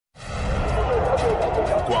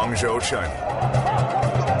Guangzhou, China.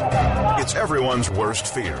 It's everyone's worst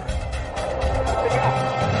fear.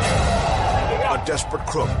 A desperate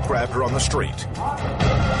crook grabbed her on the street.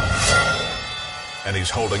 And he's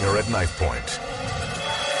holding her at knife point.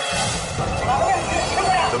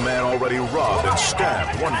 The man already robbed and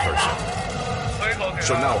stabbed one person.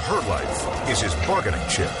 So now her life is his bargaining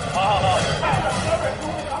chip.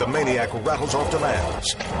 The maniac rattles off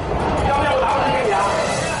demands.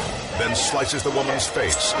 Then slices the woman's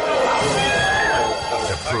face to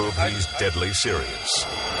prove he's deadly serious.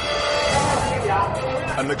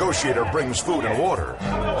 A negotiator brings food and water,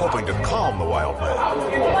 hoping to calm the wild man.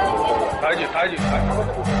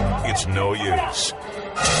 It's no use.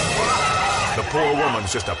 The poor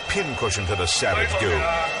woman's just a pincushion to the savage goon.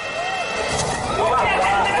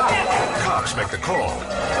 Cops make the call.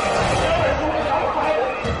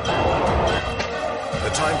 The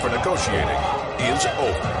time for negotiating is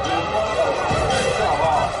over.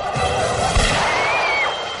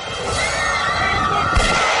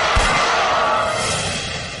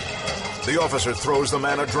 The officer throws the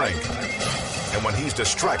man a drink, and when he's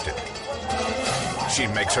distracted, she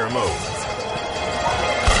makes her move.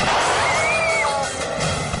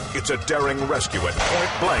 It's a daring rescue at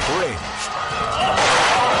point-blank range.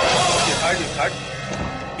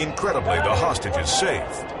 Incredibly, the hostage is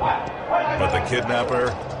safe, but the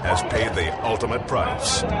kidnapper has paid the ultimate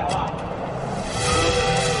price.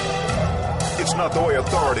 It's not the way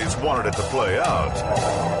authorities wanted it to play out.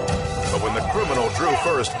 But when the criminal drew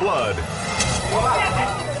first blood,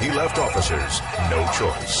 he left officers no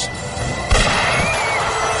choice.